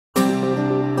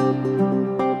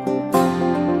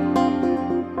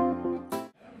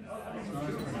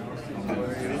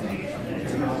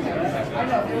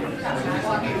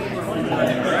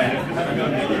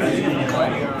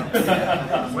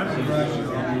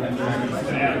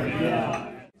So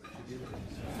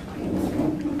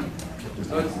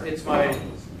it's my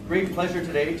great pleasure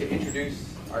today to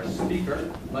introduce our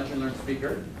speaker, Lunch and Learn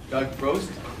speaker, Doug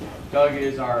Brost. Doug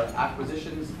is our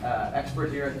acquisitions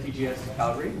expert here at TGS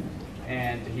Calgary,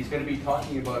 and he's going to be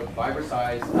talking about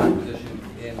Vibroseis acquisition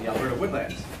in the Alberta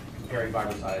Woodlands, comparing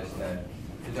Vibroseis to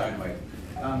dynamite.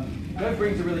 Doug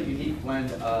brings a really unique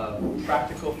blend of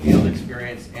practical field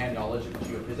experience and knowledge of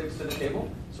geophysics to the table,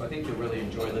 so I think you'll really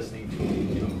enjoy listening to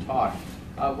him talk.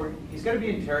 He's going to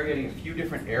be interrogating a few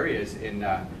different areas in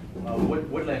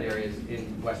woodland areas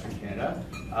in Western Canada.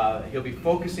 He'll be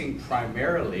focusing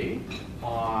primarily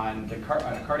on a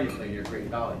cardiac plane near Great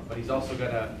Valley, but he's also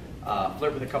going to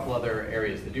flirt with a couple other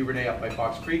areas, the Duvernay up by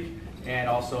Fox Creek, and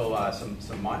also some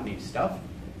Montney stuff.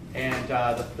 And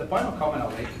the final comment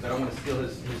I'll make, because I don't want to steal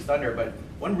his thunder, but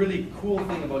one really cool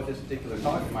thing about this particular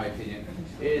talk, in my opinion,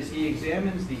 is he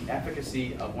examines the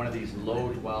efficacy of one of these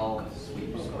load well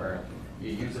sweeps, where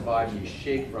you use a vibe and you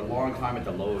shake for a long time at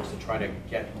the lows to try to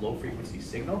get low frequency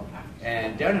signal.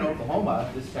 And down in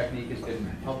Oklahoma, this technique has been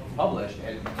published,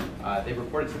 and they've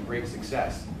reported some great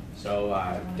success. So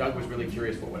Doug was really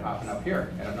curious what would happen up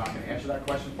here, and I'm not going to answer that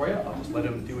question for you. I'll just let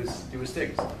him do his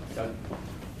things. Doug.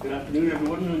 Good afternoon,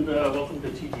 everyone, and welcome to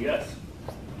TGS.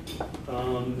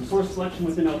 Source selection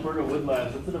within Alberta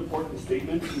Woodlands, that's an important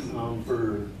statement and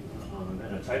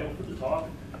a title for the talk,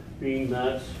 being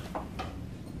that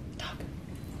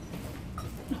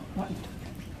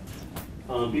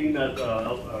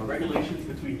regulations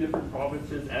between different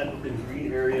provinces and within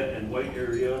green area and white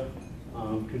area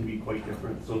can be quite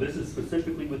different. So this is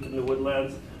specifically within the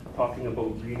woodlands, talking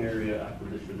about green area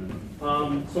acquisition.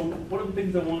 So one of the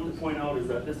things I wanted to point out is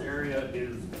that this area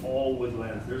is all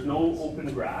woodlands. There's no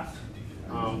open grass.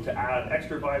 To add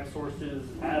extra vibe sources,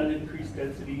 add an increased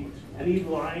density, any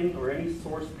line or any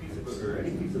source piece of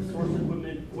source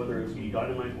equipment, whether it be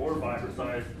dynamite or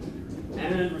Vibroseis,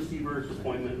 and receiver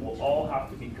deployment will all have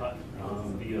to be cut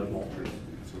via mulchers.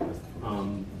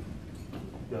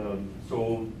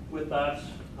 So with that,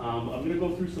 I'm going to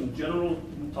go through some general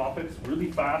topics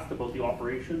really fast about the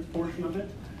operations portion of it,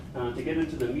 to get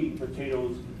into the meat and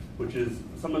potatoes, which is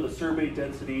some of the survey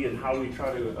density and how we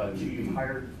try to achieve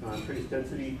higher trace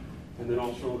density, and then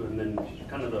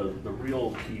kind of the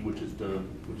real key, which is the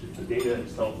data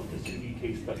itself with this unique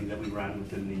case study that we ran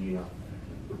within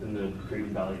the Great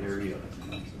Valley area.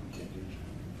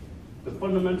 The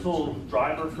fundamental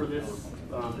driver for this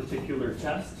particular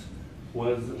test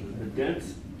was the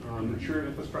dense, mature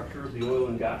infrastructure of the oil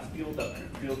and gas fields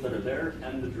that are there,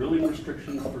 and the drilling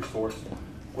restrictions for source.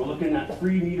 We're looking at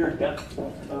 3-meter depth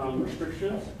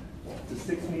restrictions to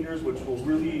 6 meters, which will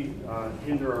really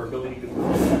hinder our ability to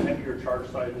put a heavier charge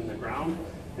size in the ground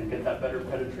and get that better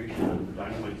penetration of the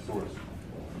dynamite source.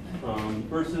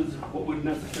 Versus what would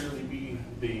necessarily be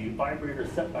the vibrator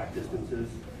setback distances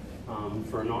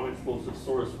for a non-explosive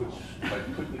source, which if I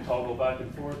quickly toggle back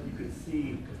and forth, you can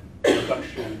see the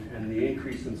reduction and the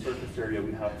increase in surface area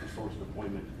we have for source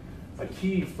deployment. A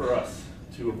key for us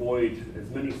to avoid as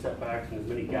many setbacks and as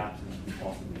many gaps as we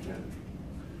possibly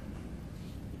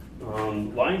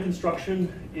can. Line construction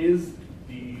is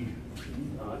a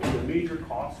major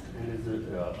cost and is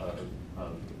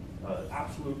an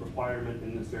absolute requirement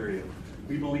in this area.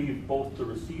 We believe both the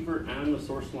receiver and the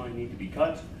source line need to be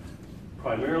cut,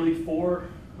 primarily for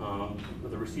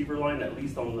the receiver line, at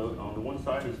least on the one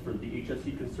side, is for the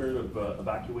HSE concern of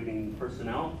evacuating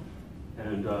personnel,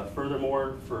 and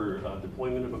furthermore for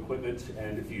deployment of equipment.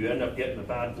 And if you end up getting a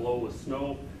bad blow with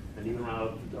snow and you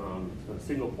have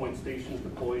single point stations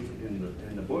deployed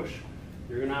in the bush,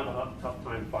 you're going to have a tough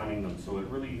time finding them. So it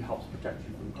really helps protect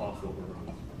you from cost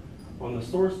overruns. On the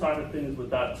source side of things,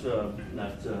 with that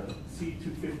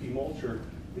C250 mulcher,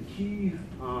 the key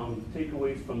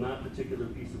takeaways from that particular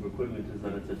piece of equipment is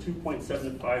that it's a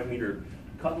 2.75 meter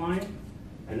cut line,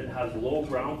 and it has low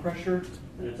ground pressure,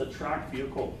 and it's a tracked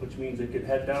vehicle, which means it could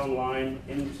head down line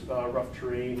in rough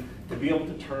terrain and be able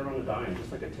to turn on a dime,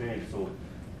 just like a tank. So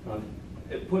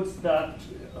it puts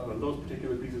those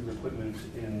particular pieces of equipment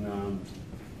in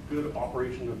good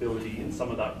operation ability in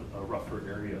some of that rougher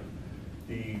area.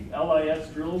 The LIS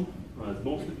drill, as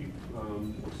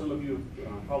some of you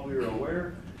probably are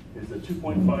aware, is a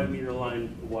 2.5 meter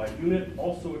line wide unit,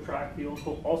 also a track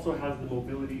vehicle, also has the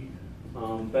mobility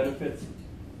benefits,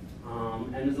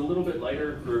 and is a little bit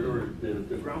lighter, or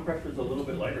the ground pressure is a little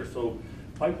bit lighter. So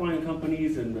pipeline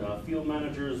companies and field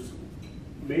managers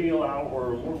may allow,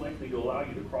 or are more likely to allow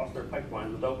you to cross their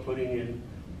pipeline without putting in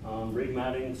rig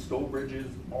matting, stow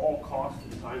bridges, all cost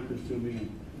and time consuming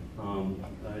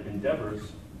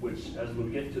endeavors, which as we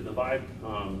get to the vibe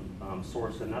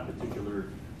source and that particular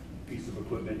piece of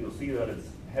equipment. You'll see that it's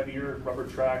heavier, rubber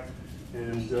tracked,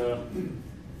 and it's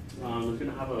going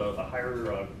to have a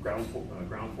higher ground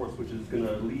force, which is going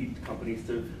to lead companies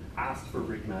to ask for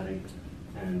rig matting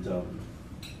and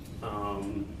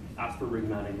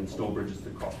snow bridges to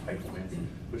cross pipelines,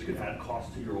 which can add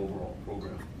cost to your overall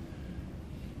program.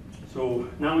 So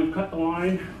now we've cut the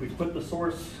line, we've put the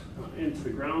source into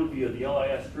the ground via the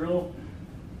LIS drill.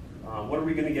 What are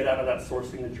we going to get out of that source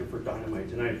signature for dynamite?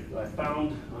 And I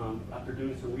found, after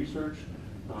doing some research,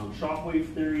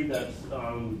 shockwave theory that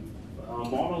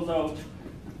models out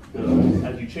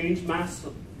as you change mass,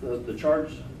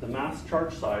 the mass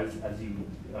charge size, as you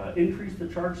increase the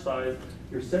charge size,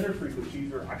 your center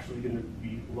frequencies are actually going to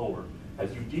be lower.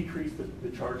 As you decrease the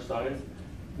charge size,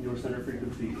 your center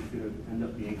frequency is going to end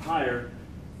up being higher.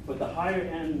 But the higher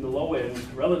end and the low end,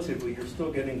 relatively, you're still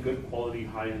getting good quality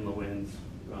high and low ends,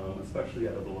 especially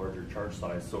out of the larger charge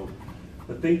size. So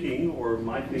the thinking, or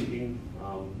my thinking,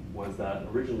 was that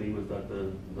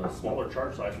the smaller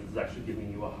charge size is actually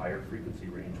giving you a higher frequency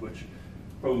range, which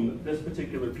from this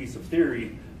particular piece of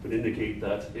theory would indicate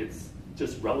that it's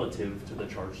just relative to the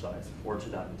charge size or to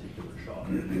that particular shot.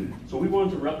 So we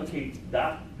wanted to replicate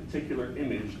that particular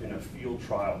image in a field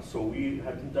trial. So we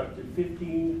had conducted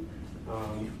 15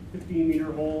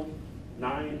 meter holes,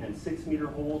 9 and 6 meter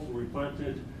holes where we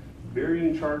planted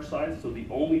varying charge size. So the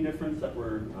only difference that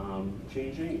we're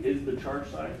changing is the charge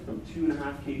size from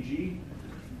 2.5 kg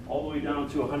all the way down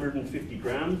to 150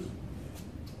 grams.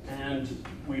 And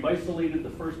we've isolated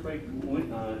the first break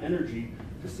energy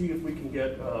to see if we can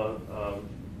get a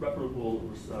replicable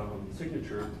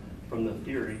signature from the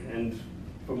theory. And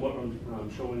from what I'm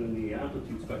showing in the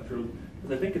amplitude spectrum,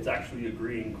 because I think it's actually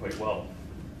agreeing quite well.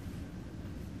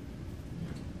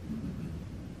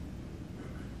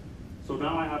 So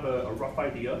now I have a rough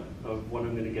idea of what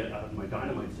I'm going to get out of my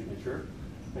dynamite signature.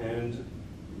 And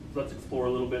let's explore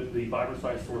a little bit the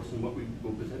Vibroseis source and what we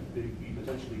will be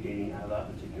potentially gaining out of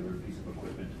that particular piece of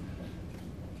equipment.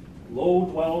 Low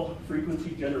dwell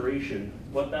frequency generation.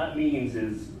 What that means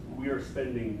is we are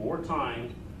spending more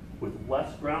time with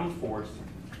less ground force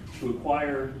to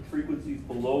acquire frequencies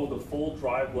below the full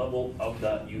drive level of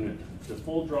that unit. The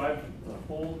full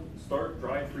start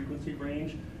drive frequency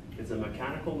range is a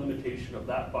mechanical limitation of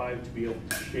that vibe to be able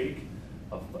to shake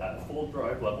at full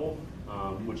drive level,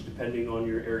 which depending on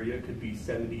your area could be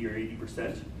 70 or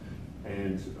 80%,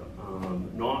 and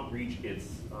not reach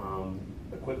its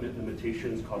equipment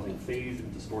limitations, causing phase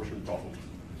and distortion problems.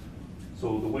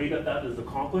 So the way that that is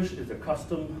accomplished is a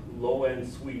custom low-end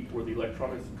sweep where the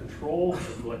electronics and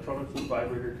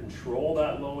vibrator control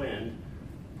that low end,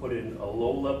 put in a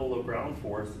low level of ground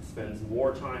force, spends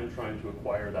more time trying to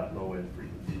acquire that low-end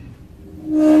frequency.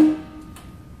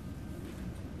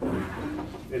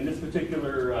 In this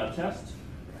particular test,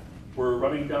 we're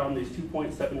running down these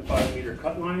 2.75 meter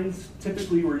cut lines.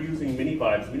 Typically, we're using mini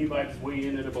vibes. Mini vibes weigh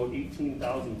in at about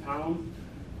 18,000 pounds.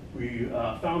 We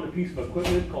found a piece of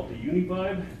equipment called the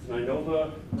Univibe. It's an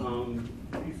Inova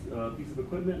piece of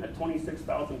equipment at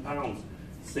 26,000 pounds.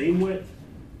 Same width,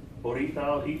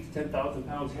 about 8 to 10,000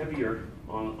 pounds heavier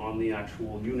on the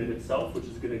actual unit itself, which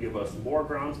is going to give us more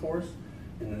ground force,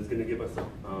 and is going to give us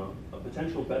a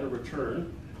potential better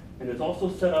return. And it's also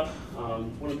set up,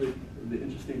 one of the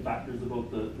interesting factors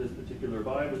about this particular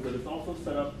vibe is that it's also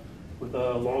set up with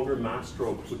a longer mass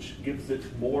stroke, which gives it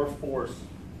more force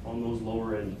on those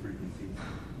lower end frequencies.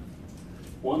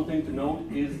 One thing to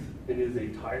note is it is a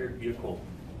tired vehicle,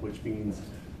 which means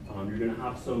you're going to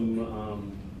have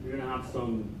some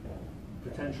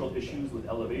potential issues with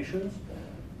elevations.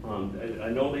 I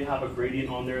know they have a gradient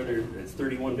on there. It's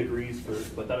 31 degrees,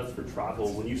 but that is for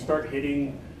travel. When you start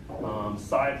hitting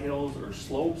side hills or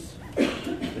slopes,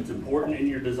 it's important in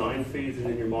your design phase and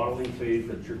in your modeling phase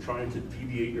that you're trying to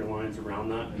deviate your lines around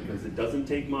that, because it doesn't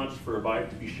take much for a bike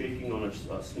to be shaking on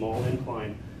a small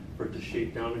incline for it to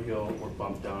shake down a hill or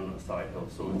bump down a side hill.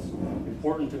 So it's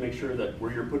important to make sure that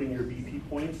where you're putting your BP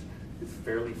points is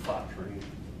fairly flat terrain.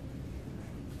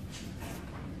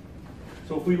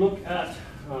 So if we look at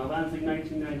Lansing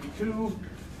 1992,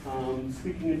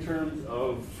 speaking in terms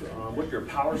of what your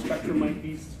power spectrum might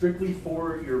be strictly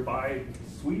for your bi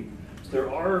sweep,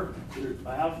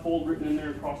 I have fold written in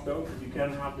there and crossed out, because you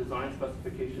can have design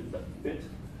specifications that fit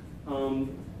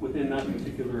within that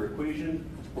particular equation.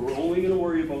 But we're only going to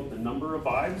worry about the number of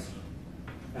vibes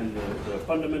and the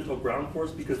fundamental ground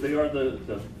force, because they are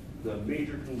the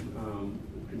major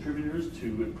contributors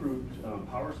to improved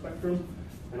power spectrum.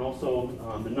 And also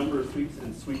the number of sweeps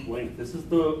and sweep length. This is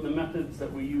the methods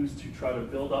that we use to try to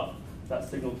build up that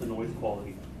signal to noise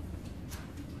quality.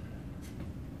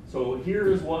 So here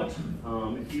is what,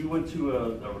 if you went to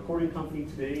a recording company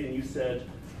today and you said,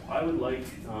 I would like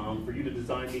for you to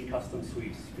design me custom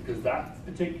suites, because that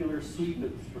particular suite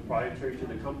is proprietary to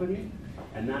the company,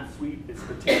 and that suite is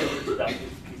particular to that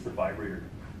piece of vibrator.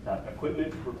 That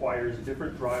equipment requires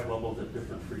different drive levels at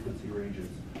different frequency ranges.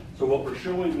 So what we're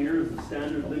showing here is the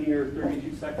standard linear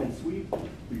 32-second sweep.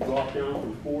 We drop down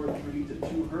from 4.3 to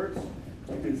 2 hertz.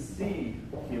 You can see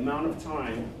the amount of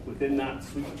time within that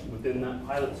suite, within that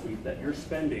pilot suite, that you're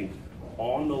spending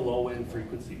on the low-end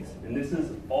frequencies. And this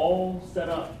is all set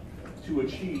up to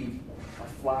achieve a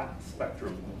flat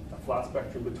spectrum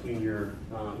between your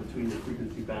between the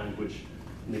frequency band, which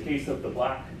in the case of the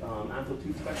black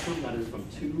amplitude spectrum, that is from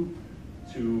 2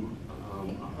 to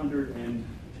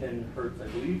 110 hertz, I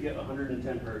believe. Yeah,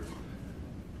 110 hertz.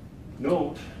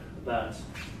 Note that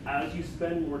as you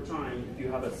spend more time, if you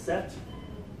have a set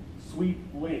sweep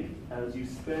length, as you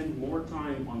spend more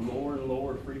time on lower and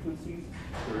lower frequencies,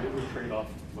 there is a trade-off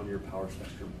on your power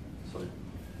spectrum. So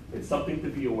it's something to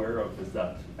be aware of, is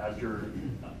that as you're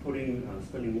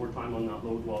spending more time on that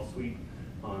low dwell sweep,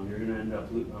 you're going to end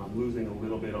up losing a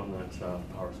little bit on that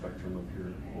power spectrum of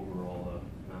your overall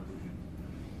amplitude.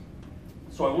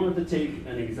 So I wanted to take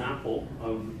an example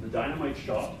of the dynamite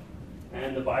shop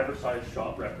and the Vibroseis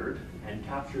shop record and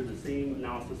capture the same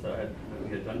analysis that we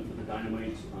had done for the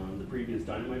dynamite, the previous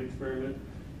dynamite experiment,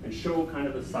 and show kind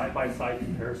of a side-by-side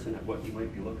comparison of what you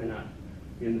might be looking at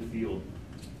in the field.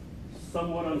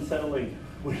 Somewhat unsettling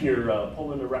when you're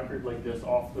pulling a record like this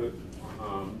off the,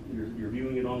 you're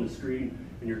viewing it on the screen,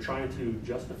 and you're trying to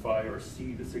justify or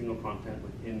see the signal content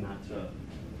within that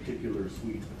particular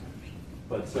suite.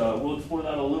 But we'll explore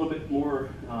that a little bit more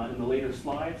in the later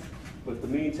slides. But the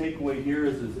main takeaway here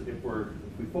is if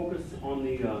we focus on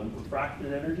the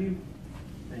refracted energy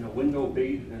in a window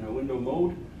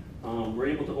mode, we're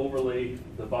able to overlay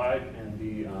the Vibe and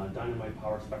the dynamite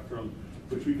power spectrum,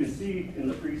 which we can see in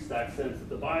the pre-stack sense that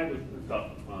the Vibe has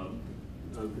got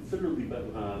a considerably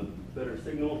better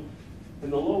signal,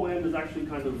 and the low end is actually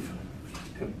kind of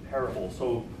comparable.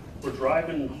 So we're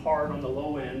driving hard on the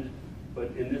low end, but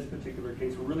in this particular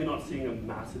case, we're really not seeing a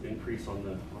massive increase on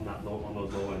those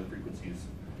low end frequencies.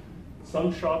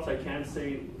 Some shots I can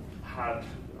say had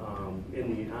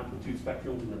in the amplitude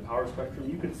spectrums and the power spectrum,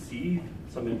 you could see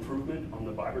some improvement on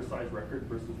the Vibroseis record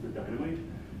versus the dynamite,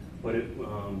 but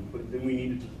then we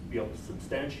needed to be able to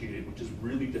substantiate it, which is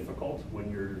really difficult when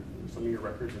some of your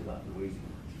records are that noisy.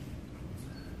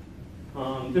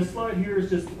 This slide here is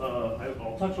just,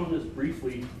 I'll touch on this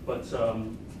briefly, but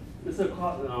this is a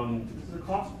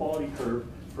cost quality curve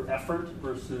for effort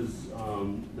versus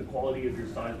the quality of your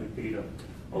seismic data.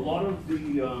 A lot of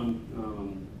the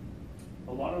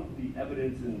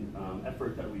evidence and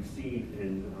effort that we've seen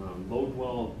in low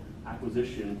dwell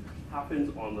acquisition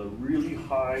happens on the really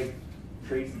high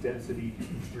trace density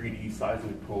 3D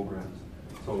seismic programs.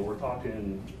 So we're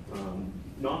talking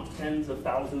not tens of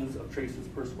thousands of traces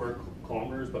per square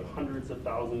kilometers, but hundreds of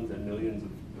thousands and millions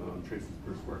of traces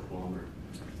per square kilometer.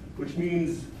 Which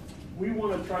means we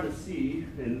want to try to see,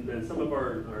 and some of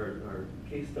our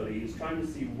case study is trying to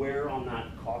see where on that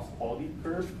cost quality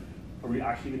curve are we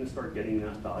actually going to start getting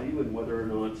that value, and whether or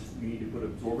not we need to put an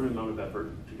absorbent amount of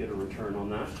effort to get a return on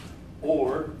that,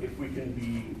 or if we can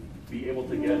be able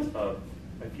to get,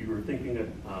 if you were thinking of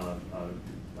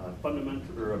a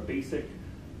fundamental or a basic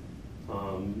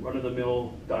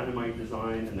run-of-the-mill dynamite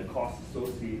design and the costs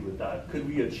associated with that, could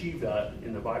we achieve that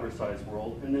in the Vibroseis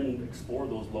world, and then explore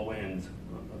those low ends,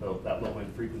 that low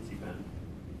end frequency band.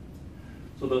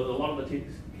 So a lot of the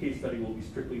case study will be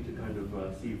strictly to kind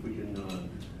of see if we can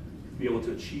be able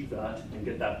to achieve that and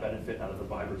get that benefit out of the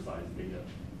Vibroseis data.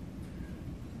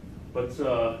 But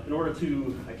in order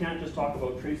to, I can't just talk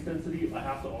about trace density, I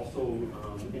have to also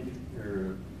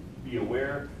be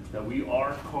aware that we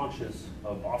are conscious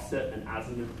of offset and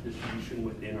azimuth distribution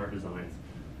within our designs.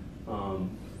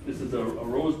 This is a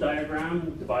rose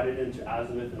diagram divided into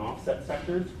azimuth and offset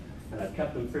sectors, and I've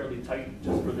kept them fairly tight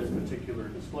just for this particular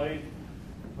display.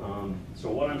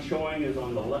 So what I'm showing is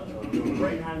on the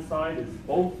right-hand side is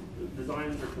both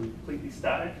designs are completely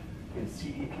static in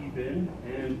CDP bin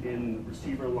and in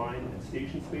receiver line and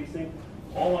station spacing.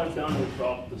 All I've done is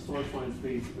drop the source line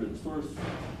space, or the source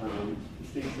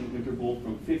station interval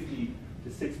from 50 to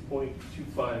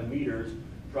 6.25 meters,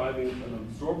 driving an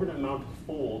absorbent amount of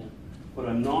fold, but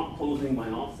I'm not closing my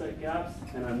offset gaps,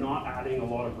 and I'm not adding a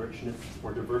lot of richness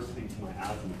or diversity to my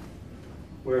azimuth.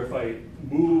 Where if I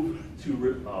move to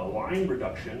line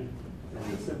reduction,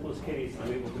 in the simplest case,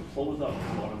 I'm able to close up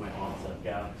a lot of my offset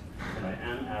gaps, and I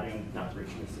am adding that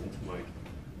richness into my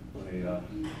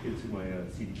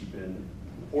CDP bin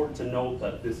important to note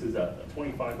that this is a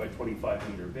 25 by 25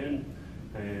 meter bin,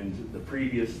 and the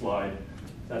previous slide,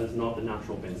 that is not the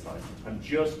natural bin size. I'm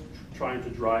just trying to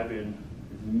drive in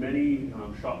as many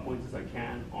shot points as I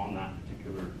can on that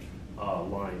particular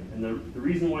line. And the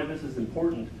reason why this is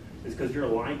important is because your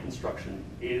line construction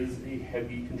is a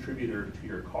heavy contributor to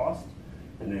your cost.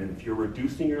 And then if you're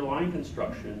reducing your line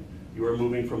construction, you are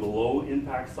moving from a low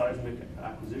impact seismic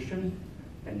acquisition,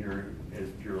 and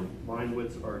if your line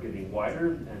widths are getting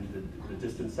wider and the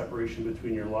distance separation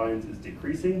between your lines is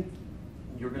decreasing,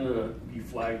 you're gonna be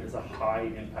flagged as a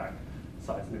high impact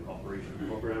seismic operation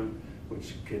program,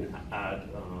 which can add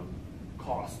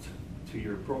cost to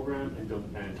your program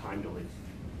and time delays.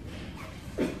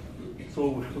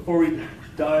 So before we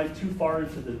dive too far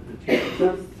into the tuning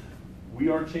test, we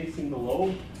are chasing the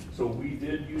low. So we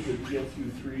did use a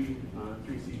DSU3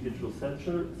 3C digital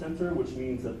sensor, which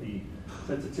means that the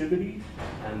sensitivity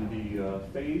and the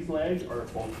phase lag are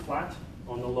both flat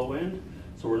on the low end.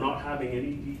 So we're not having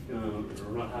any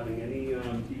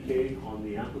decay on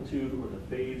the amplitude or the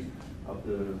phase of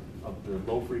the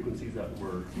low frequencies that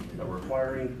we're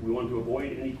acquiring. We want to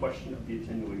avoid any question of the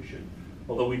attenuation.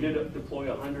 Although we did deploy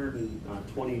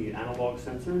 120 analog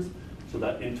sensors, so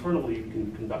that internally we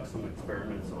can conduct some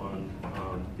experiments on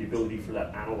the ability for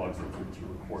that analog sensor to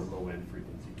record low end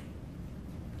frequency.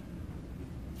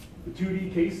 The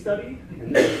 2D case study,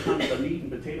 and this is kind of the meat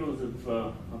and potatoes of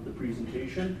the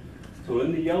presentation. So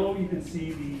in the yellow, you can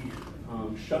see the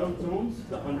shutout zones,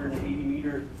 the 180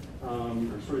 meter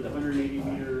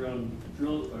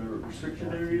drill or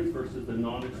restriction areas versus the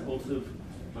non-explosive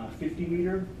 50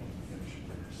 meter.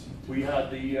 We had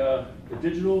the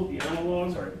digital, the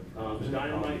analog, the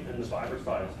dynamite, and the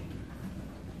Vibroseis.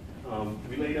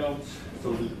 We laid out,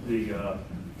 so the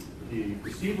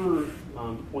receiver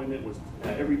deployment was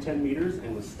every 10 meters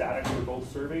and was static for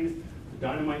both surveys. The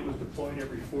dynamite was deployed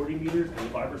every 40 meters, and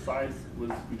the Vibroseis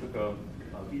was, we took a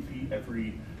VP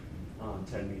every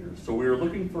 10 meters. So we were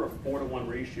looking for a 4-to-1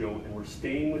 ratio, and we're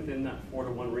staying within that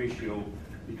 4-to-1 ratio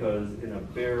because in a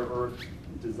bare earth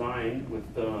design with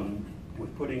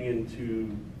putting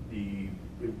into the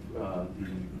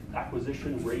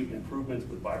acquisition rate improvements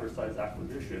with Vibroseis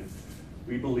acquisition,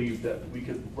 we believe that we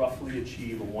could roughly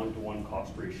achieve a 1-to-1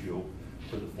 cost ratio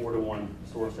for the 4-to-1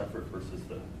 source effort versus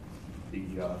the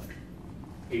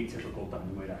atypical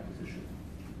dynamite acquisition.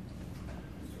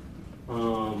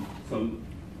 Some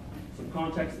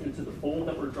context into the fold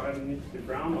that we're driving into the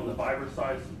ground on the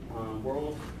Vibroseis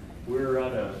world. We're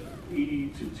at a 80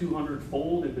 to 200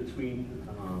 fold in between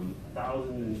 1,000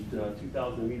 and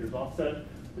 2,000 meters offset.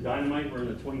 The dynamite, we're in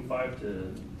a 25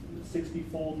 to 60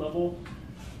 fold level.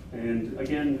 And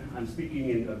again, I'm speaking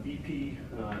in a VP,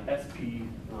 SP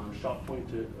shot point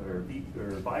to, or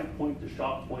vibe point to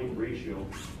shot point ratio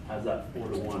as that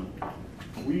 4-to-1.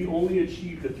 We only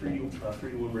achieved a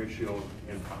 3-to-1 ratio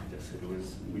in practice.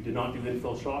 We did not do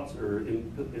infill shots or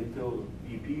infill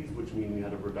VPs, which means we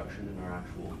had a reduction in our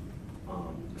actual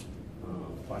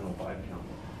final vibe count.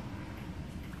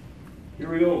 Here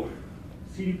we go.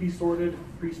 CDP sorted,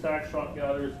 pre-stacked shot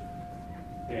gathers,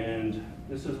 and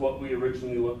this is what we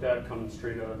originally looked at coming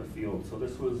straight out of the field. So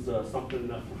this was something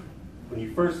that when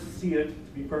you first see it,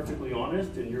 to be perfectly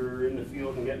honest, and you're in the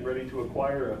field and getting ready to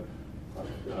acquire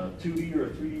a 2D or a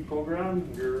 3D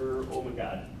program, you're, oh my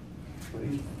God.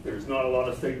 There's not a lot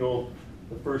of signal.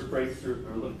 The first breaks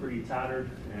look pretty tattered,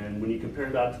 and when you compare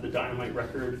that to the dynamite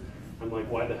record, I'm like,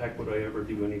 why the heck would I ever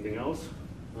do anything else?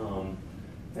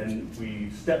 And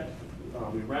we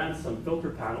ran some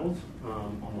filter panels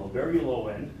on the very low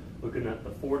end, looking at the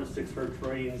 4 to 6 hertz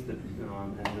range,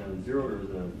 and the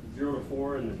 0 to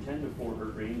 4 and the 10 to 4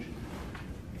 hertz range.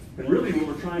 And really what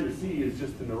we're trying to see is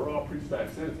just in the raw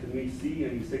pre-stack sense, can we see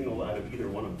any signal out of either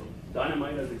one of them?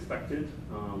 Dynamite, as expected,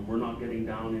 we're not getting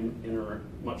down in or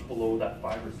much below that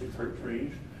 5 or 6 hertz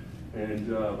range. And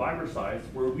Vibroseis,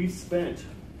 where we spent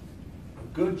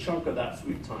a good chunk of that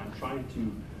sweep time trying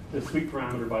to, the sweep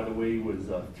parameter, by the way, was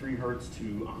 3 hertz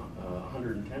to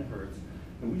 110 hertz.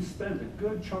 And we spent a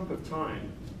good chunk of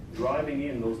time driving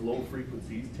in those low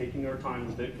frequencies, taking our time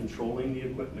with it, controlling the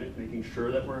equipment, making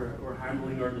sure that we're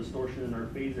handling our distortion and our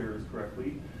phase errors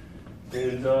correctly.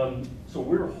 And so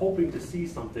we're hoping to see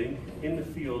something in the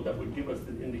field that would give us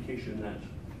an indication that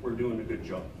we're doing a good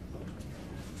job.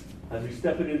 As we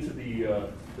step it into the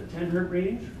 10 hertz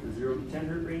range, the 0 to 10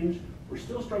 hertz range, we're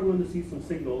still struggling to see some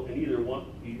signal in either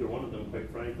one of them, quite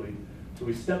frankly. So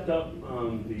we stepped up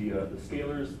the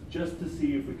scalars just to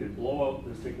see if we could blow out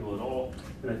the signal at all.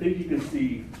 And I think you can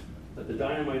see that the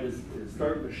dynamite is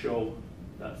starting to show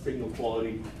that signal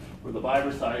quality, where the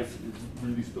Vibroseis is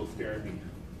really still scaring me.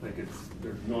 Like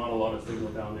there's not a lot of signal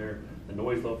down there. the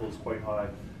noise level is quite high,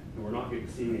 and we're not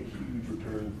seeing a huge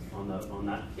return on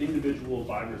that individual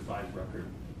Vibroseis record.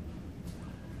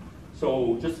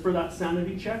 So just for that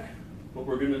sanity check, what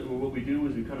we do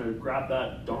is we kind of grab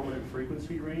that dominant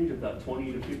frequency range of that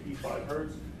 20 to 55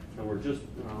 hertz, and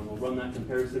we'll run that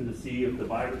comparison to see if the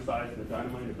Vibroseis and the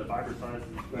dynamite, if the Vibroseis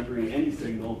is rendering any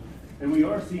signal, and we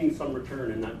are seeing some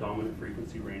return in that dominant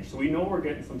frequency range. So we know we're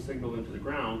getting some signal into the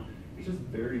ground. It's just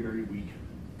very, very weak.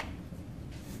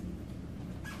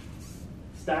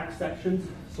 Stack sections.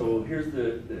 So here's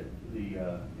the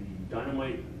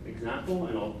dynamite example,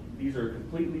 and these are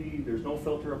completely, there's no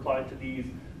filter applied to these.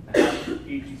 I have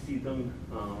AGC'd them.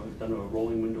 I've done a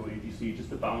rolling window AGC just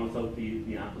to balance out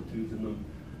the amplitudes in them.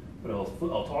 But I'll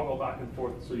toggle back and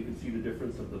forth so you can see the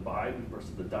difference of the Vibe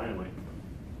versus the dynamite.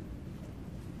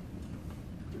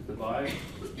 Here's the Vibe,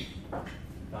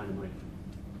 dynamite.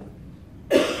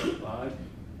 Vibe,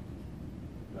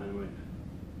 dynamite.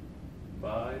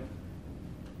 Vibe,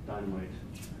 dynamite.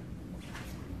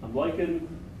 I'm liking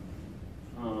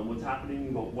what's happening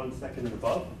about 1 second and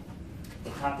above.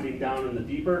 What's happening down in the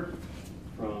deeper,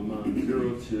 from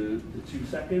 0 to 2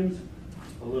 seconds,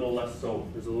 a little less so.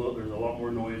 There's a lot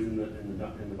more noise in the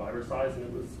Vibroseis, and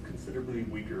it was considerably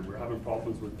weaker. We're having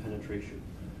problems with penetration.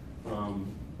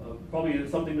 Probably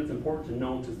something that's important to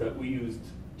note is that we used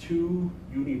 2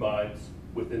 univibes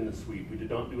within the sweep. We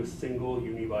did not do a single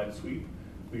univibe sweep.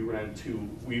 We ran 2.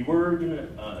 We were going to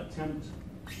attempt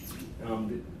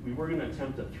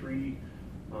a 3.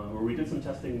 Where we did some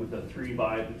testing with a 3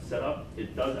 vibe setup.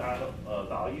 It does add a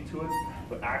value to it,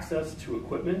 but access to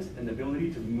equipment and the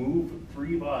ability to move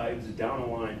 3 vibes down a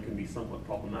line can be somewhat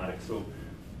problematic. So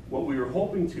what we were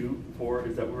hoping for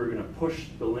is that we were going to push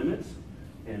the limits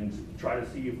and try to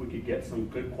see if we could get some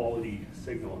good quality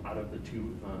signal out of the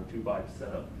 2 vibe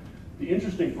setup. The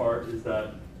interesting part is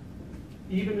that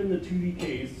even in the 2D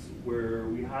case where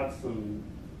we have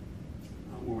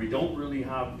where we don't really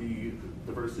have the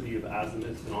diversity of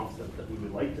azimuths and offsets that we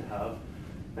would like to have,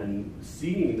 and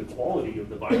seeing the quality of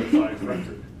the Vibroseis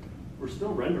record, we're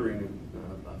still rendering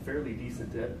a fairly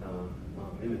decent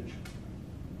image.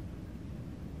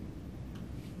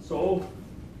 So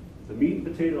the meat and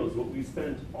potatoes, what we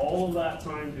spent all of that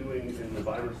time doing in the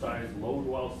Vibroseis low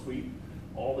dwell sweep,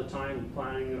 all the time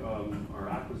planning our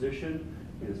acquisition,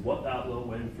 is what that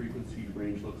low end frequency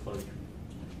range looks like.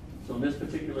 So in this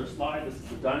particular slide, this is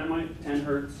the dynamite, 10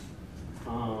 hertz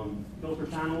filter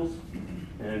panels,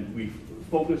 and we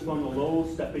focused on the low,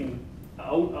 stepping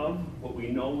out of what we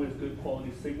know is good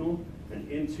quality signal and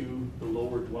into the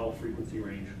lower dwell frequency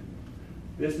range.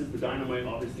 This is the dynamite,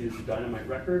 obviously is the dynamite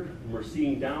record, and we're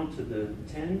seeing down to the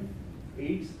 10,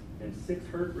 8, and 6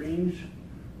 hertz range,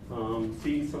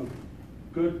 seeing some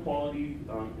good quality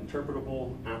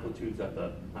interpretable amplitudes at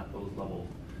those levels.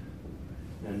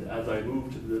 And as I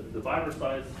moved to the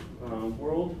Vibroseis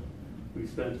world, we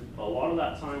spent a lot of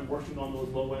that time working on those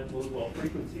low dwell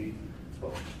frequencies,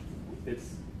 but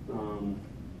it's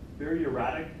very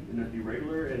erratic and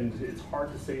irregular, and it's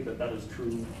hard to say that that is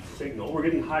true signal. We're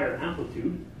getting higher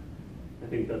amplitude. I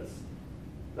think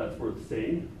that's worth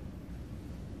saying.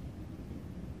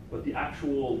 But the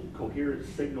actual coherent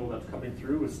signal that's coming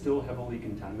through is still heavily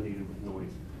contaminated with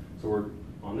noise. So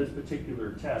on this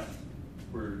particular test,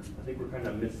 I think we're kind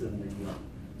of missing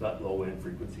that low end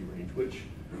frequency range, which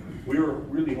we were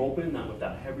really hoping that with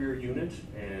that heavier unit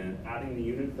and adding the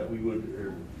unit that we would,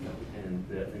 and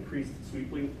the increased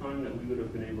sweep length time, that we would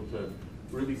have been able to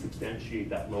really substantiate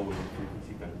that low end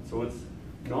frequency band. So it's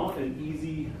not an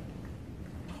easy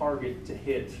target to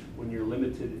hit when you're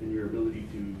limited in your ability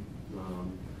to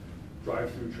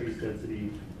drive through trace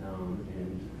density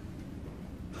and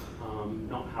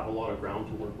not have a lot of ground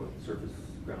to work with, surface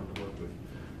ground to work with.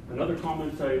 Another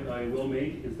comment I will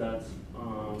make is that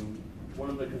one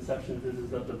of the conceptions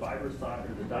is that the Vibroseis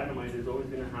or the dynamite is always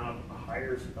going to have a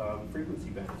higher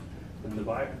frequency band than the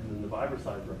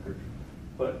Vibroseis record.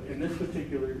 But in this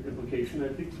particular implication, I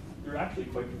think they're actually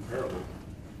quite comparable.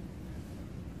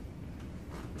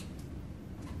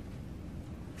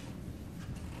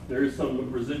 There is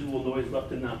some residual noise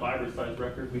left in that Vibroseis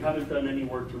record. We haven't done any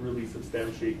work to really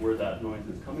substantiate where that noise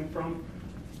is coming from,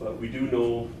 but we do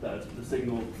know that the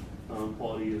signal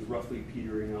quality is roughly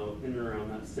petering out in and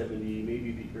around that 70,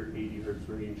 maybe 80 hertz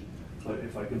range. But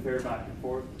if I compare back and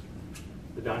forth,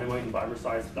 the dynamite and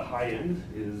Vibroseis at the high end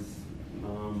is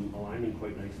aligning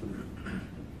quite nicely.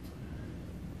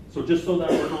 So just so that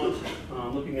we're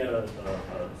not looking at a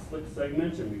slick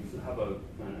segment and we have an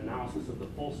analysis of the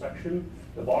full section,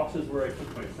 the boxes where I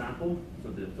took my sample, so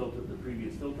the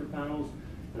previous filter panels,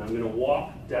 and I'm going to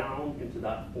walk down into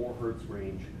that 4 hertz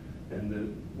range.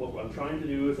 And what I'm trying to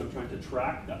do is I'm trying to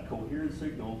track that coherent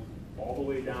signal all the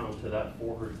way down to that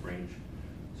 4 hertz range.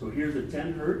 So here's a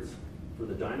 10 hertz for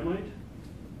the dynamite,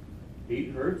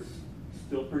 8 hertz,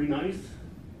 still pretty nice,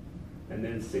 and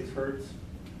then 6 hertz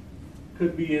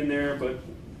could be in there, but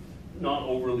not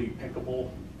overly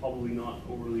pickable, probably not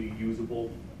overly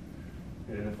usable.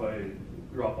 And if I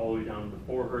drop all the way down to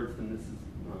 4 hertz, then this is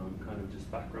kind of just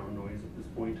background noise at this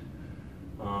point.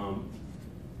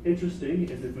 Interesting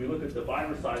is if we look at the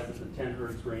Vibroseis at the 10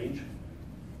 hertz range,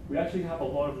 we actually have a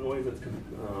lot of noise that's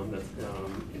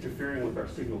interfering with our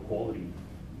signal quality.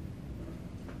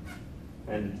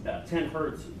 And at 10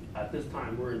 hertz, at this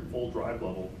time, we're in full drive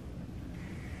level.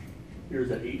 Here's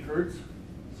at 8 hertz,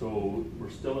 so we're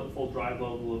still at full drive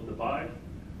level of the vibe.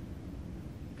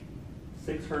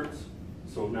 6 hertz,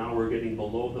 so now we're getting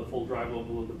below the full drive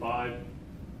level of the vibe.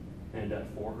 And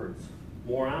at 4 hertz.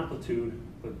 More amplitude,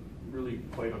 but really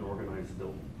quite unorganized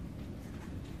still.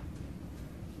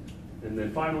 And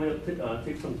then finally, I'll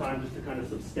take some time just to kind of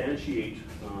substantiate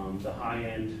the high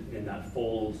end in that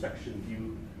full section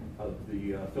view of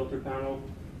the filter panel.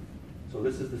 So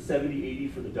this is the 7080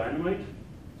 for the dynamite.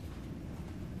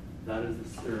 That is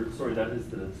that is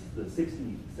the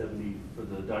 6070 for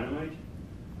the dynamite,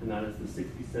 and that is the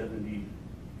 6070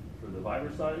 for the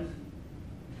Vibroseis.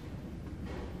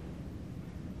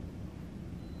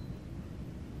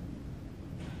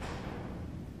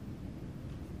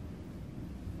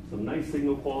 Some nice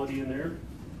signal quality in there.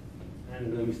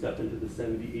 And then we step into the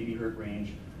 70-80 hertz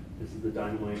range. This is the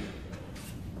dynamite,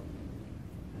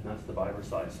 and that's the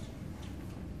Vibroseis.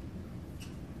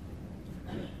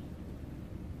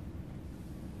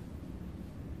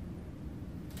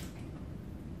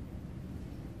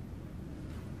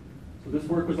 So this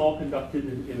work was all conducted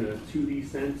in a 2D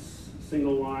sense,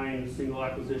 single line, single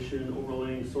acquisition,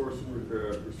 overlaying source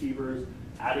and receivers,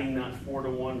 adding that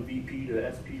 4:1 VP to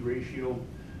SP ratio.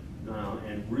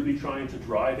 And really trying to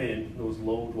drive in those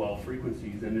low dwell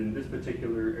frequencies. And in this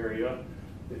particular area,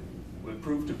 it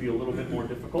proved to be a little bit more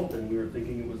difficult than we were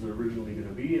thinking it was originally going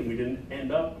to be, and we didn't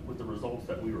end up with the results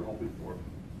that we were hoping for.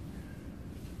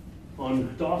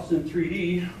 On Dawson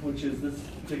 3D, which is this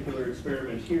particular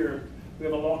experiment here, we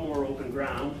have a lot more open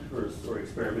ground, or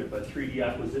experiment, but 3D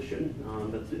acquisition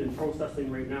that's in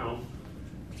processing right now.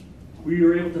 We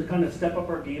were able to kind of step up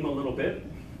our game a little bit.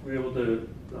 We were able to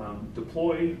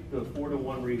deploy the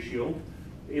 4:1 ratio,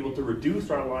 able to reduce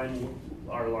our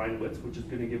line widths, which is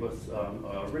going to give us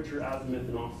a richer azimuth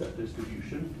and offset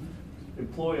distribution.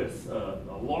 Employ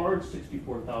a large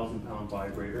 64,000 pound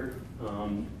vibrator.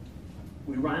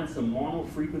 We ran some mono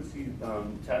frequency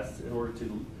tests in order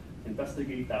to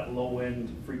investigate that low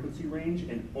end frequency range,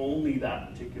 and only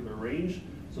that particular range.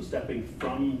 So stepping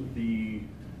from the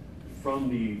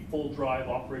full drive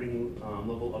operating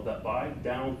level of that vibe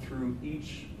down through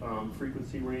each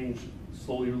frequency range,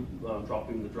 slowly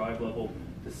dropping the drive level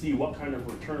to see what kind of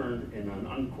return in an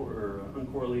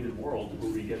uncorrelated world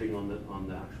we'll be getting on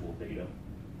the actual data.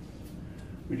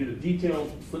 We did a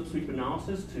detailed slip sweep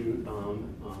analysis to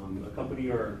accompany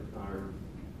our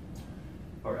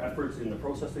efforts in the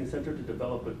processing center to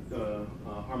develop a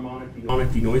harmonic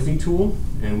denoising tool,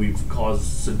 and we've caused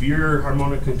severe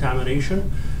harmonic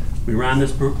contamination. We ran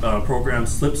this program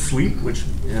slip sweep, which,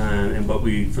 but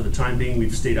for the time being,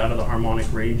 we've stayed out of the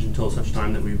harmonic range until such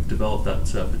time that we've developed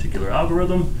that particular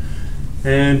algorithm.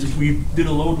 And we did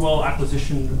a low dwell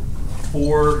acquisition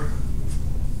for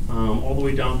all the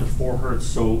way down to 4 hertz.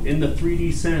 So in the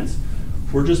 3D sense,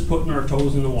 we're just putting our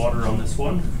toes in the water on this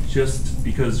one, just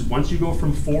because once you go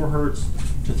from 4 hertz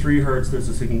to 3 hertz, there's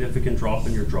a significant drop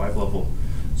in your drive level.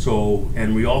 So,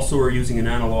 and we also are using an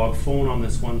analog phone on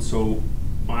this one, so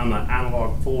on that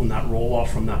analog phone, that roll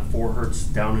off from that 4 hertz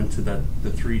down into the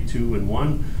 3, 2, and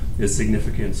 1 is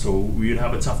significant. So we'd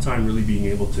have a tough time really being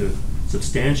able to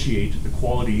substantiate the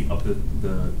quality of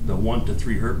the 1 to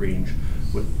 3 hertz range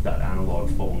with that analog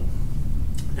phone.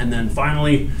 And then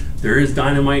finally, there is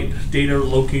dynamite data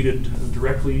located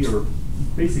directly or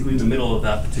basically in the middle of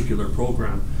that particular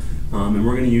program. And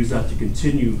we're going to use that to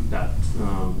continue that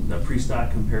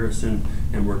pre-stack comparison,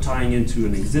 and we're tying into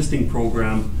an existing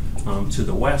program to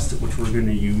the west, which we're going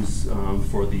to use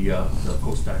for the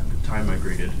post-stack time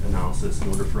migrated analysis in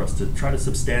order for us to try to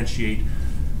substantiate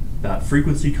that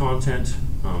frequency content,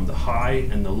 the high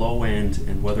and the low end,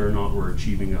 and whether or not we're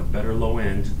achieving a better low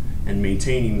end and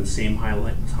maintaining the same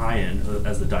high end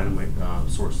as the dynamite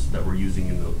source that we're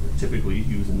using typically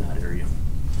use in that area.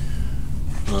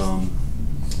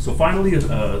 So finally,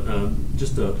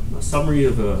 just a summary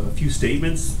of a few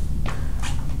statements.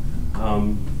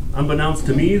 Unbeknownst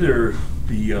to me, the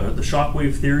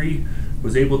shockwave theory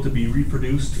was able to be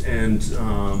reproduced and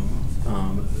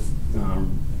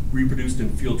reproduced in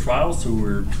field trials. So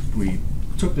we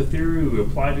took the theory, we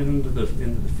applied it into the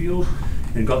field,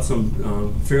 and got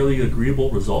some fairly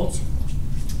agreeable results.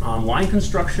 Line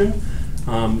construction,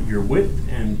 your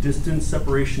width and distance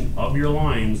separation of your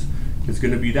lines is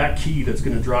going to be that key that's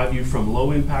going to drive you from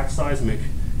low impact seismic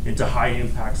into high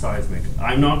impact seismic.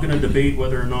 I'm not going to debate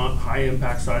whether or not high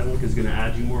impact seismic is going to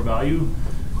add you more value,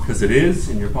 because it is,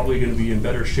 and you're probably going to be in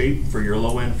better shape for your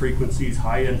low end frequencies,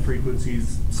 high end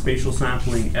frequencies, spatial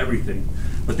sampling, everything.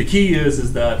 But the key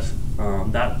is that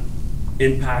that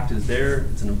impact is there.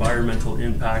 It's an environmental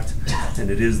impact,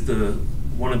 and it is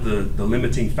one of the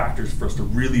limiting factors for us to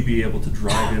really be able to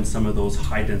drive in some of those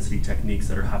high density techniques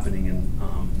that are happening in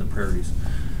the prairies.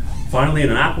 Finally, in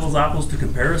an apples to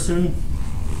comparison,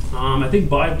 I think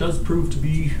Vibe does prove to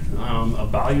be a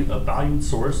valued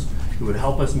source. It would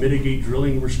help us mitigate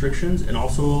drilling restrictions and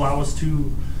also allow us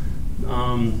to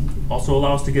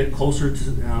get closer to,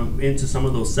 into some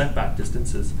of those setback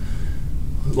distances.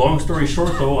 Long story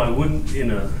short, though, I wouldn't,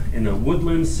 in a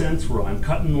woodland sense where I'm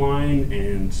cutting line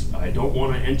and I don't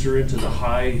want to enter into the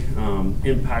high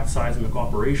impact seismic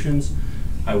operations,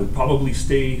 I would probably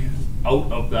stay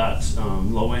out of that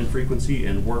low end frequency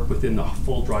and work within the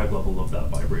full drive level of that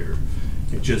vibrator.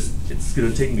 It's going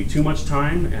to take me too much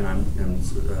time, and I'm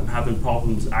having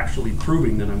problems actually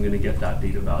proving that I'm going to get that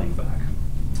data value back.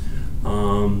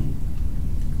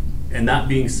 And that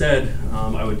being said,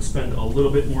 I would spend a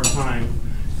little bit more time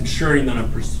ensuring that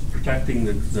I'm protecting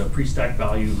the pre-stack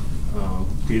value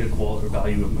data quality, or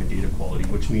value of my data quality,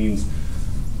 which means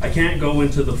I can't go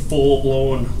into the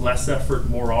full-blown, less effort,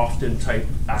 more often type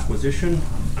acquisition.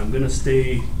 I'm going to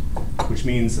stay, which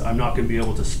means I'm not going to be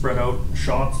able to spread out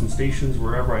shots and stations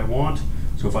wherever I want.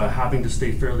 So if I'm having to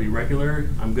stay fairly regular,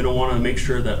 I'm going to want to make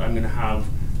sure that I'm going to have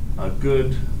a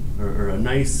good or a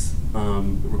nice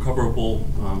recoverable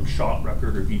shot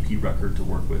record or BP record to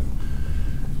work with.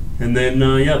 And then,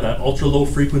 yeah, that ultra low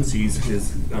frequencies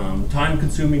is time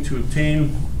consuming to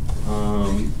obtain,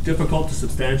 difficult to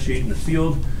substantiate in the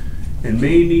field, and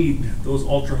may need those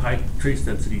ultra high trace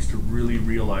densities to really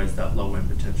realize that low end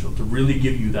potential, to really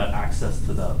give you that access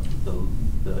to the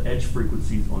edge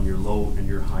frequencies on your low and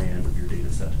your high end of your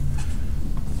data set.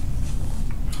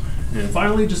 And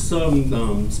finally, just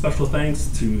some special thanks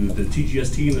to the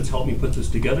TGS team that's helped me put this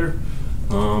together.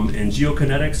 And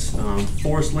Geokinetics,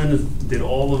 Forrest Lynn did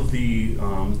all of the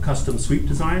custom sweep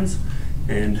designs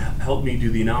and helped me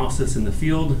do the analysis in the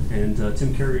field. And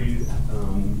Tim Carey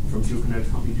from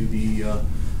Geokinetics helped me do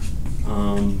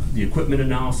the equipment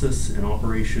analysis and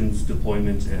operations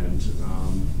deployment and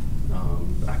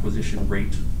acquisition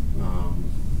rate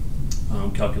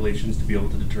calculations to be able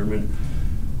to determine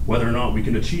whether or not we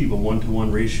can achieve a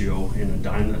 1-to-1 ratio in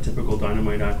a typical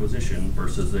dynamite acquisition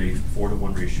versus a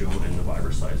 4-to-1 ratio in the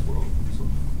Vibroseis world. So,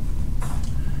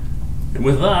 and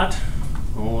with that,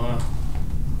 I'll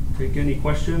take any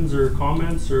questions or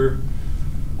comments or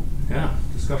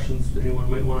discussions that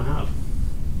anyone might want to have.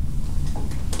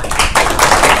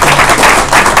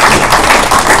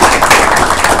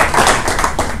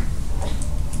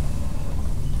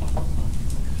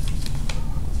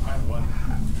 I have one.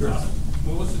 Sure.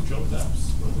 What was the drill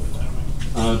depths?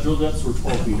 Drill depths were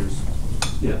 12 meters.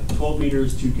 Yeah, 12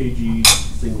 meters, 2 kg,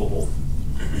 single hole.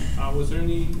 Was there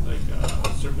any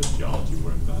surface geology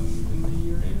work done in the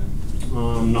area?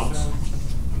 Not to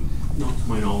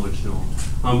my knowledge, no.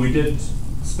 We did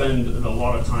spend a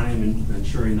lot of time in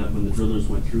ensuring that when the drillers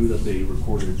went through that they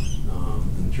recorded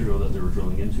the material that they were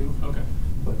drilling into. Okay.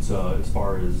 But as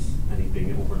far as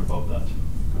anything over and above that,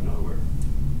 I'm not aware.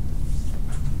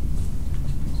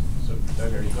 So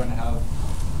Doug, are you going to have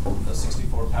a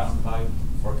 64-pound pipe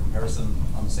for comparison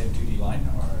on the same 2D line,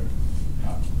 or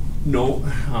not? No,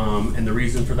 and the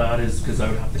reason for that is because I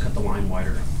would have to cut the line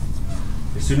wider.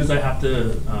 As soon as I have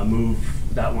to move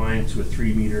that line to a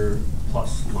 3-meter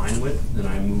plus line width, then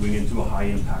I'm moving into a high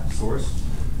impact source,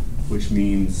 which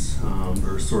means,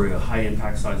 a high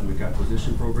impact seismic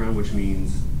acquisition program, which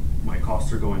means my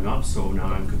costs are going up. So now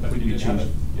I'm completely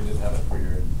changing. You did have it for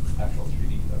your actual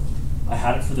 3D though. I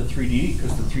had it for the 3D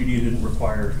because the 3D didn't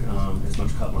require as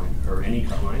much cut line or any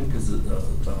cut line, because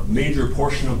a major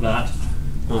portion of that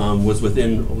was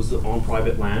on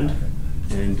private land,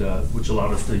 and which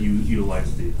allowed us to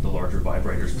utilize the larger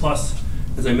vibrators. Plus,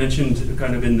 as I mentioned,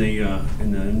 kind of in the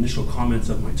initial comments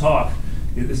of my talk,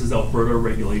 this is Alberta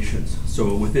regulations.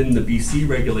 So within the BC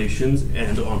regulations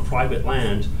and on private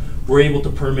land, we're able to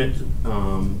permit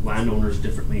landowners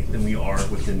differently than we are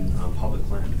within public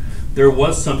land. There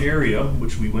was some area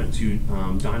which we went to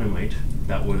dynamite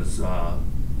that was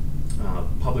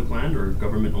public land or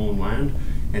government-owned land,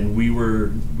 and we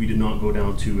did not go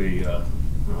down to a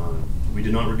we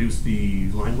did not reduce the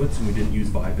line widths, and we didn't use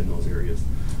vibe in those areas.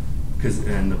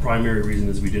 And the primary reason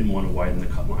is we didn't want to widen the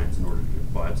cut lines in order to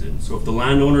get vibes in. So if the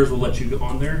landowners will let you go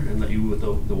on there and let you with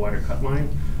the wider cut line,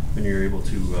 then you're able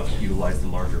to utilize the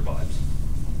larger vibes.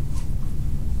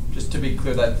 Just to be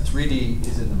clear, that 3D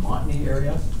is in the Montney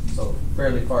area, so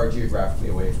fairly far geographically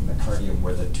away from the Cardium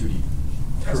where the 2D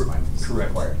test mine is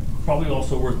required. Probably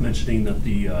also worth mentioning that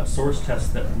the source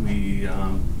test that we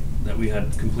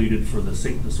had completed for the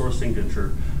source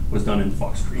signature was done in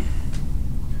Fox Creek.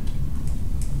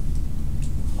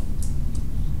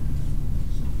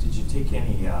 Did you take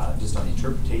any, just on the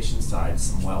interpretation side,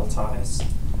 some well ties?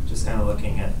 Just kind of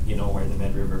looking at, you know, where the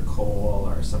Mid River coal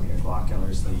or some of your Glock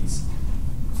Ellersleys,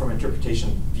 from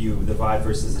interpretation view, the vibe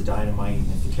versus the dynamite,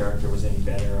 and if the character was any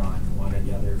better on one or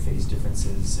the other, phase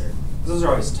differences, or those are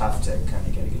always tough to kind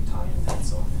of get a good tie in that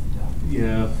zone.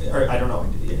 Yeah. Or I don't know,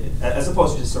 as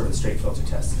opposed to just sort of the straight filter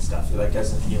test and stuff. Like,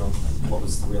 as you know, what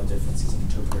was the real difference as an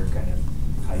interpreter, kind of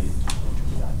how you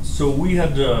interpret that? So we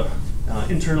had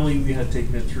internally we had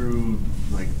taken it through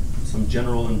like some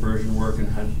general inversion work and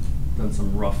had done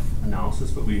some rough analysis,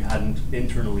 but we hadn't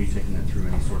internally taken it through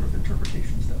any sort of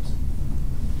interpretation steps.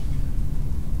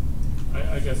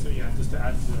 I guess, yeah, just to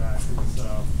add to that, is,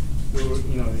 we were,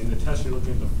 you know, in the test you're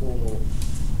looking at the full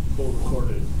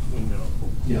recorded window.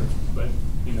 Yeah. But,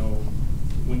 you know,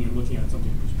 when you're looking at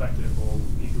something perspective, or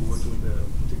if you're working with a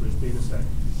particular data set,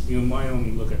 you might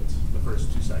only look at the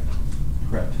first 2 seconds.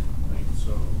 Correct. Right,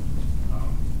 so,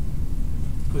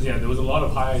 because yeah, there was a lot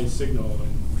of high signal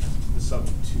in the sub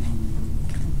 2,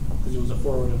 because it was a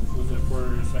forward, was it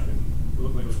 4 second? It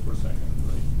looked like it was 4 seconds,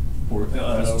 right? It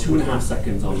was 2.5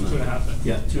 seconds on the. 2.5 seconds.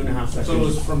 Yeah, 2.5 seconds. So it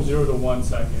was from 0 to 1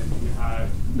 second. You had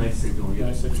nice signal. Yeah.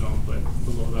 nice signal, but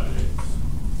below that it's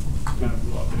kind of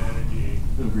blew up in energy.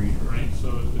 Agreed. Right.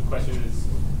 So the question is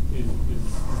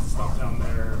stuff down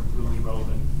there really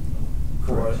relevant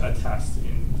for a test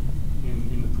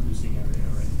in the producing area,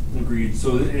 right? Agreed.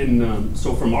 So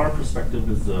so from our perspective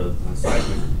as a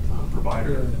seismic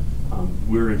provider,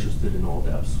 we're interested in all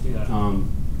depths. Yeah.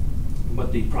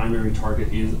 But the primary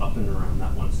target is up and around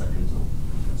that 1 second zone.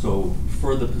 So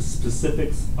for the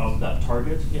specifics of that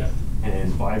target,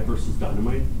 and vibe versus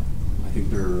dynamite, I think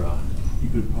they're you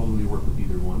could probably work with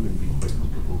either one and be quite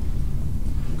comfortable.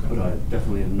 Okay. But I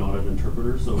definitely am not an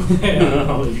interpreter, so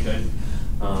I'll let you guys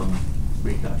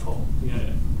make that call.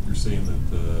 Yeah. You're saying that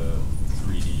the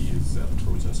 3D is at the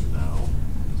processor now?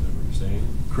 Is that what you're saying?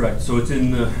 Correct. So it's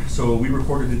in the. So we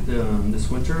recorded it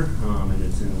this winter, and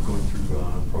it's going through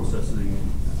processing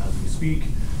as we speak.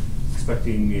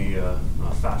 Expecting a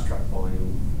fast track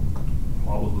volume,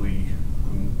 probably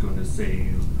I'm going to say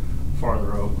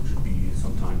farther out, which would be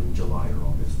sometime in July or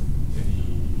August.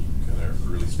 Any kind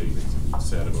of early statements that you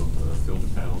said about the filter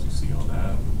panels you see on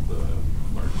that, with the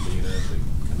large data, the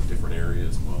kind of different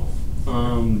areas as well?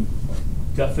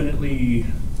 Definitely,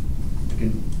 I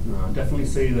can definitely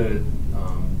say that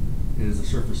it is a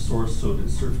surface source, so it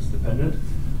is surface dependent.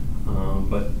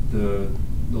 But the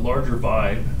larger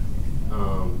vibe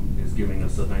is giving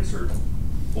us a nicer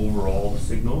overall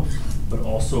signal, but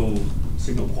also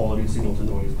signal quality, signal to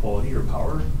noise quality or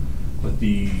power. But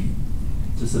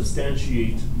to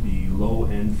substantiate the low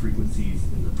end frequencies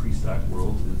in the pre-stack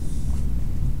world is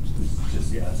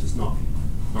just it's just not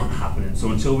happening.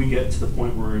 So until we get to the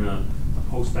point where we're in a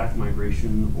post-stack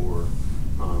migration or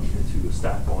into a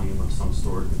stack volume of some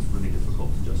sort, it's really difficult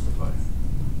to justify.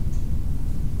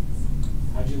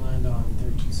 How'd you land on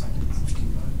 32 seconds, 2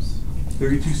 vibes?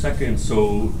 32 seconds.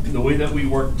 So the way that we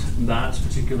worked that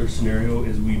particular scenario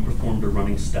is we performed a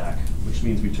running stack, which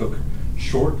means we took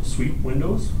short sweep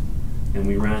windows and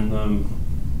we ran them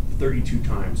 32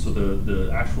 times. So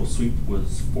the actual sweep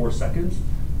was 4 seconds,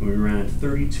 and we ran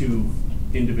 32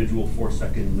 individual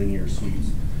 4-second linear sweeps.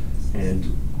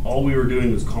 And all we were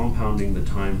doing was compounding the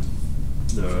time,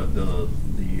 the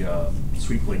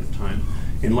sweep length time.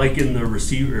 And like in the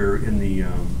receiver, in the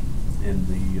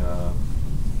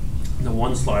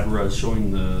one slide where I was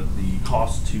showing the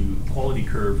cost to quality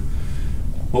curve,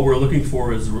 what we're looking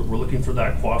for is we're looking for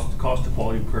that cost to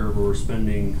quality curve where we're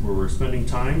spending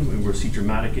time and we'll see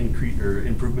dramatic increase or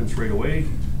improvements right away.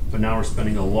 But now we're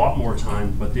spending a lot more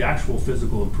time, but the actual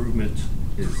physical improvement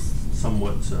is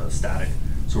somewhat static.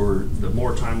 So the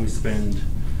more time we spend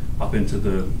up into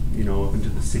the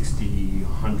 60,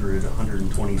 100,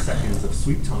 120 seconds of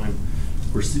sweep time,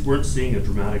 we're seeing a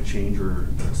dramatic change or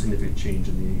a significant change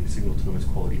in the signal to noise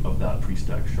quality of that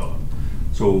pre-stack shot.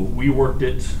 So we worked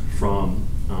it from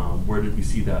where did we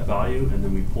see that value, and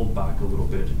then we pulled back a little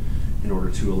bit in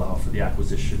order to allow for the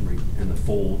acquisition rate and the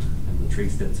fold and the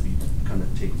trace density to kind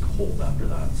of take hold after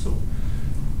that. So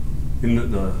in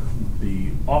the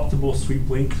optimal sweep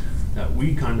length that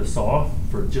we kind of saw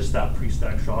for just that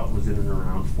pre-stack shot was in and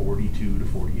around 42 to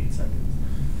 48 seconds.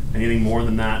 Anything more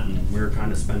than that, and we were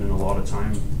kind of spending a lot of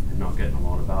time and not getting a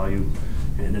lot of value,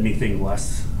 and anything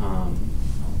less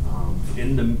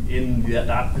in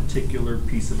that particular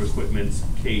piece of equipment's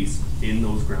case in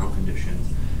those ground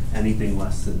conditions, anything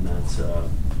less than that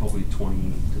probably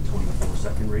 20 to 24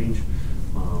 second range,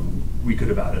 we could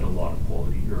have added a lot of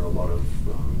quality or a lot of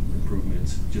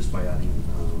improvements just by adding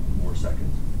more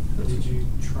seconds. Did you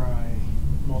try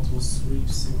multiple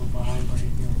sweeps, single vibe, or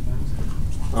anything like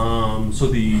that? So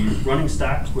the running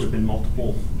stack would have been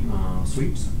multiple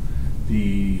sweeps.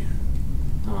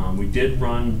 We did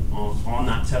run on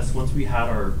that test once we had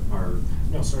our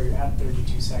No, sorry, at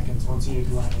 32 seconds, once you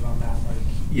had landed on that, like...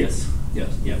 Yes, yeah,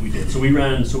 we did. So we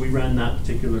ran that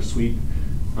particular sweep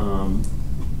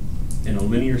in a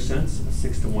linear sense, a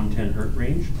 6 to 110 hertz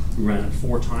range. We ran it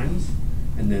 4 times,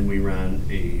 and then we ran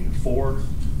a 4,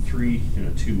 3, and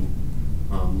a 2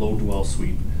 low dwell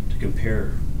sweep to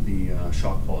compare the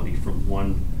shot quality from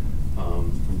one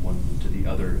to the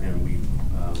other, and we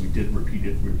did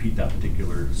repeat that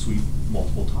particular sweep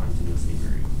multiple times in the same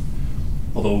area.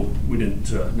 Although we didn't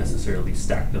necessarily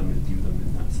stack them and view them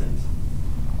in that sense.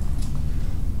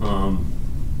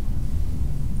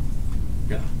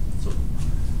 Yeah, so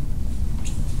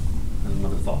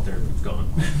another thought there, but it's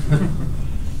gone.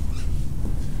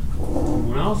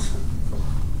 Anyone else?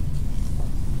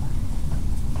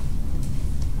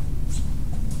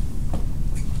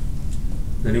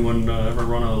 Has anyone ever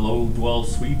run a low dwell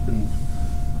sweep and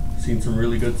seen some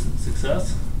really good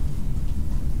success?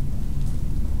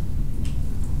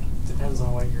 Depends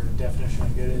on what your definition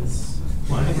of good is.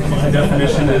 My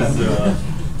definition is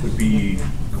would be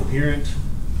coherent,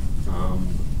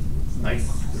 nice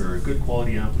or good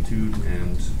quality amplitude,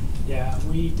 and Yeah,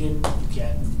 we didn't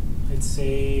get, I'd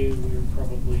say we were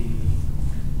probably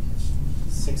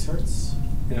 6 hertz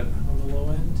yeah, on the low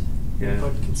end. Yeah. We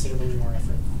put considerably more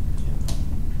effort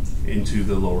into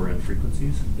the lower end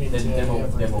frequencies. into Than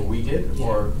what everything. we did? Yeah.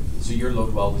 Or, so your low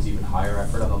dwell was even higher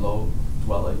effort on the low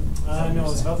dwelling? Is that what No,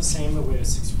 you're it's saying? about the same, but we had a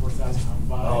 64,000 pound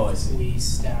vibe. Oh, I see. We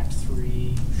stacked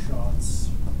 3 shots,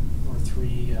 or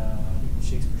 3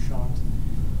 shakes per shot.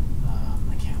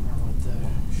 I can't remember what the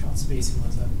shot spacing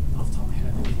was off the top of my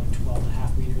head. I think it was like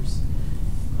 12.5 meters.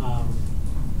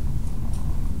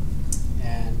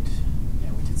 And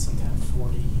yeah, we did some kind of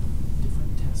 40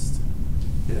 different tests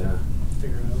to Yeah.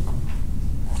 figure it out.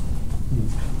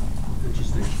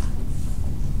 Interesting.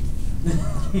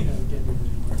 You know, get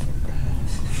everything working.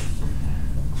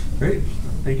 Great.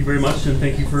 Thank you very much, and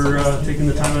thank you for taking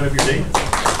the time out of your day.